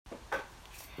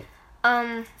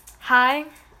Hi,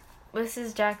 this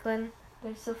is Jacqueline.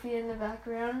 There's Sophia in the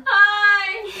background.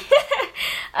 Hi!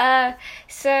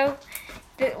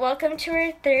 Welcome to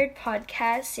our third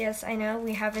podcast. Yes, I know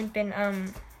we haven't been,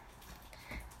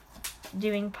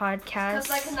 doing podcasts. Because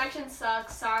my connection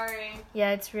sucks, sorry.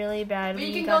 Yeah, it's really bad. But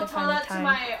you can go tell that to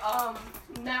my,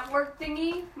 network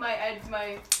thingy, my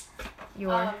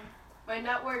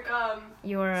network,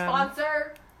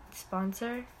 sponsor.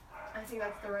 Sponsor? I think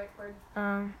that's the right word.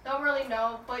 Don't really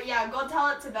know, but yeah, go tell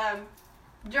it to them.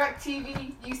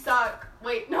 DirecTV, you suck.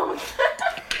 Wait, no.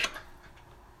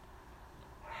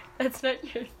 That's not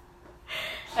yours.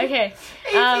 Okay.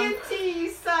 AT&T, you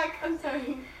suck. I'm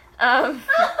sorry.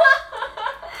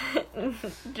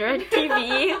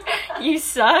 DirecTV, you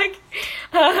suck.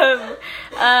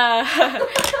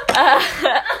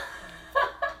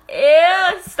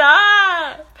 Ew,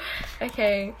 stop.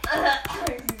 Okay.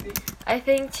 I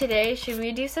think today, should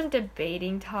we do some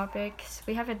debating topics?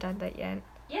 We haven't done that yet.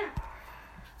 Yeah.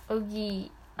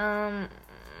 Okay.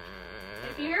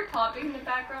 If you hear popping in the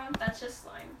background, that's just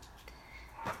slime.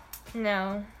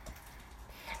 No.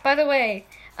 By the way,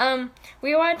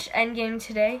 we watched Endgame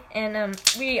today, and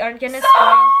we aren't gonna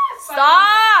spoil.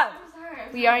 Stop!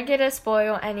 We aren't gonna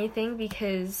spoil anything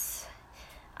because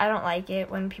I don't like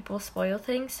it when people spoil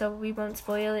things, so we won't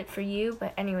spoil it for you.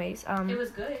 But anyways, it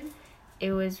was good.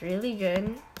 It was really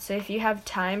good. So if you have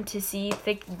time to see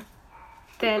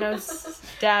Thanos'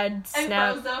 dad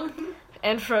snap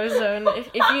and Frozone,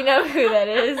 if you know who that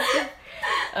is,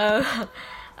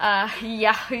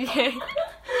 yeah.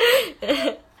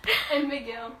 And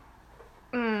Miguel.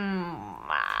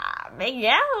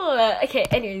 Miguel. Okay.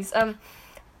 Anyways,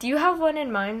 do you have one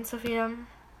in mind, Sophia?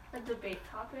 A debate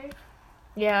topic?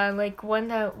 Yeah, like one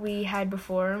that we had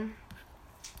before.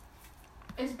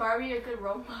 Is Barbie a good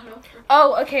role model?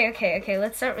 Oh, okay.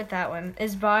 Let's start with that one.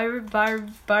 Is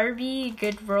Barbie a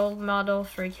good role model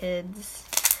for kids?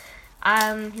 You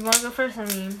want to go first or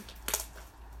me?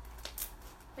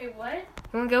 Wait, what?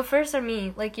 You want to go first or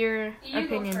me? Like your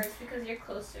opinion. You go first because you're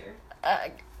closer.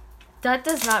 That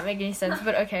does not make any sense,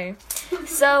 but okay.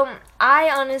 So, I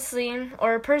honestly,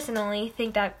 or personally,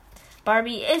 think that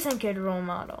Barbie is a good role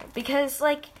model. Because,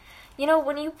 like, you know,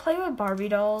 when you play with Barbie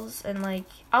dolls, and, like,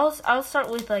 I'll start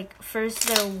with, like, first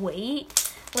their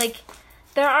weight. Like,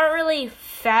 there aren't really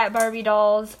fat Barbie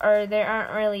dolls, or there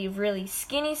aren't really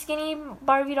skinny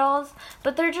Barbie dolls.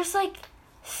 But they're just, like,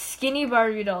 skinny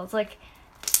Barbie dolls. Like,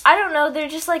 I don't know, they're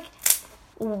just, like,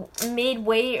 made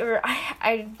weight, or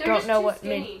I don't know what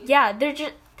made. Yeah, they're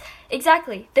just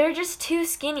they're just too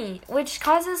skinny, which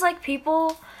causes like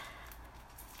people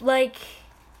like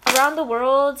around the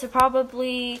world to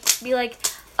probably be like,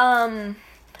 oh,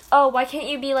 why can't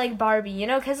you be like Barbie? You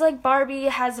know, because like Barbie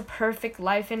has a perfect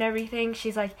life and everything.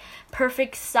 She's like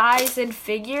perfect size and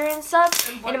figure and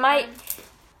stuff, and it might.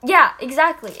 Yeah,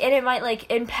 exactly. And it might,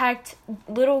 like, impact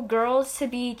little girls to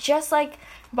be just like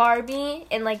Barbie,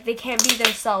 and, like, they can't be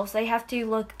themselves. They have to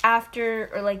look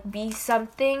after or, like, be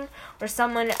something or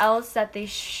someone else that they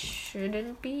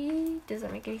shouldn't be. Does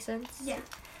that make any sense? Yeah.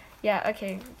 Yeah,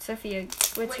 okay. Sophia,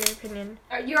 what's your opinion?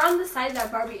 You're on the side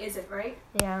that Barbie isn't, right?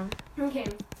 Yeah. Okay.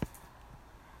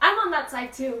 I'm on that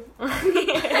side, too.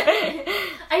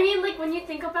 I mean, like, when you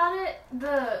think about it,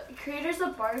 the creators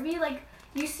of Barbie, like,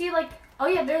 you see, like, oh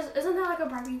yeah, isn't there like a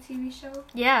Barbie TV show?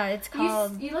 Yeah, it's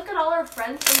called. You look at all our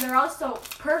friends and they're all so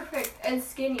perfect and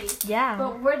skinny. Yeah.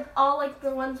 But we're all like the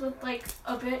ones with like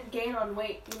a bit gain on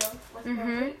weight, you know, with more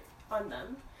weight on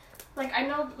them. Like I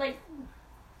know, like,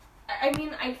 I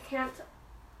mean, I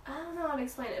don't know how to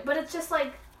explain it, but it's just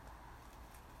like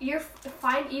you're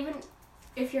fine even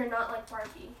if you're not like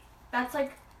Barbie. That's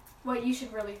like what you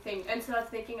should really think instead of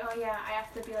thinking, oh yeah, I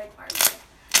have to be like Barbie.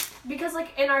 Because,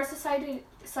 like, in our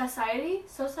society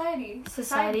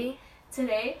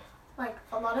today, like,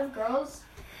 a lot of girls,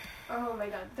 oh my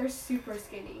god, they're super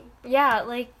skinny. Yeah,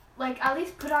 like, at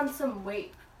least put on some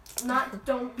weight.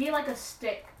 Don't be like a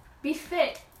stick. Be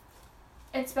fit.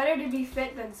 It's better to be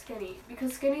fit than skinny,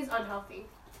 because skinny's unhealthy.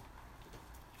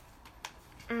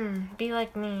 Be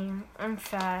like me. I'm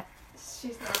fat.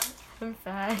 She's not. I'm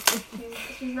fat.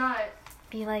 She's not.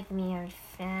 Be like me. I'm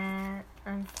fat.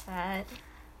 I'm fat.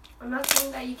 I'm not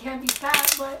saying that you can't be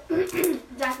fat, but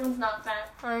Jacqueline's not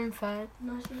fat. I'm fat.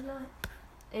 No, she's not.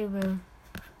 Ew.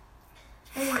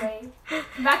 Anyway,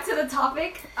 back to the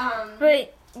topic.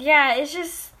 But yeah, it's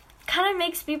just kind of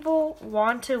makes people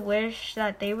want to wish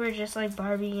that they were just like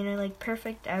Barbie, you know, like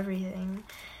perfect everything.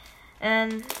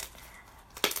 And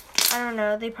I don't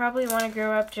know, they probably want to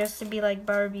grow up just to be like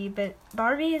Barbie, but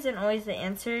Barbie isn't always the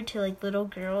answer to like little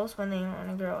girls when they want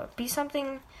to grow up. Be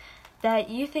something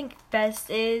that you think best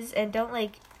is, and don't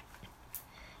like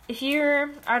if you're,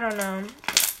 I don't know,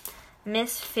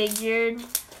 misfigured,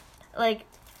 like,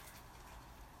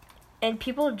 and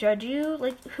people judge you,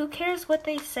 like, who cares what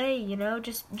they say, you know?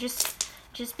 Just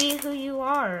be who you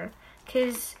are.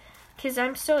 Cause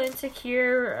I'm so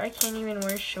insecure, I can't even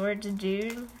wear shorts,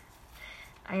 dude.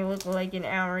 I look like an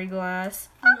hourglass.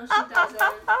 No, she doesn't.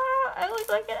 I look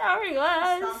like an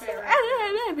hourglass. Stop it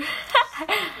right now. Stop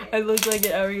it. I look like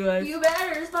an hourglass. You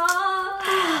better stop.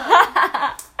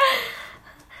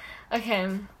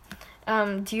 Okay.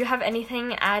 Do you have anything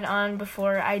to add on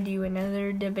before I do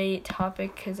another debate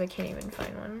topic? Because I can't even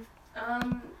find one.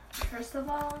 First of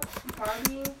all,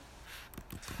 Barbie.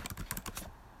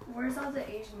 Where's all the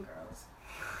Asian girls?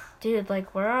 Dude,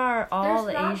 like, where are all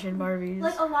There's the not- Asian Barbies?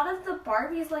 Like, a lot of the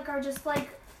Barbies, like, are just, like,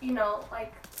 you know,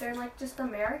 like, they're, like, just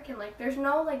American. Like, there's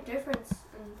no, like, difference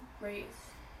in race.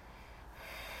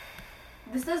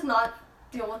 This does not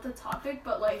deal with the topic,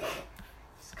 but, like,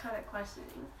 just kind of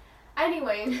questioning.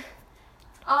 Anyway,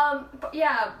 but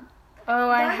yeah. Oh,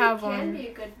 I Barbie have can one. be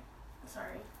a good...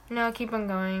 Sorry. No, keep on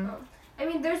going. Oh. I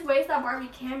mean, there's ways that Barbie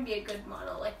can be a good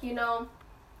model. Like, you know,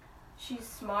 she's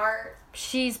smart.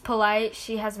 She's polite,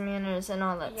 she has manners and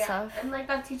all that stuff. And, like,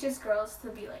 that teaches girls to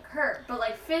be like her. But,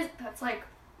 like,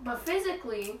 but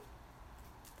physically...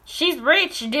 She's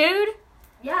rich, dude!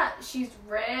 Yeah, she's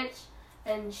rich,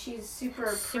 and she's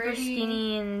super pretty.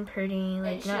 Skinny and pretty.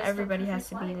 Like, she not has the everybody has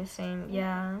to perfect be life. the same.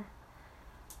 Yeah. Yeah.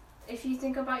 If you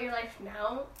think about your life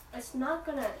now, it's not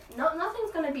gonna...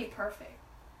 nothing's gonna be perfect.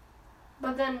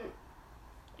 But then...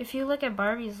 If you look at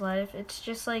Barbie's life, it's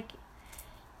just like...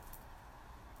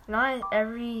 Not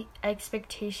every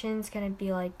expectation's gonna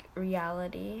be, like,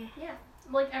 reality. Yeah.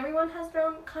 Like, everyone has their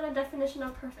own kind of definition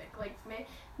of perfect. Like,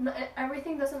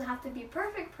 everything doesn't have to be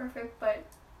perfect, but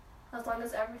as long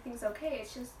as everything's okay,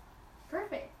 it's just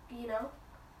perfect, you know?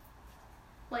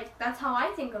 Like, that's how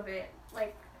I think of it.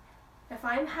 Like, if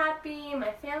I'm happy,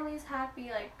 my family's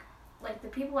happy, like the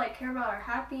people I care about are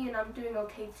happy and I'm doing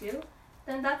okay too,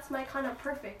 then that's my kind of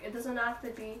perfect. It doesn't have to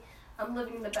be, I'm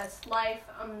living the best life,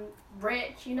 I'm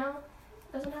rich, you know?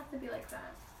 It doesn't have to be like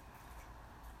that.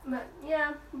 But,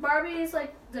 yeah, Barbie is,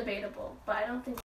 like, debatable, but I don't think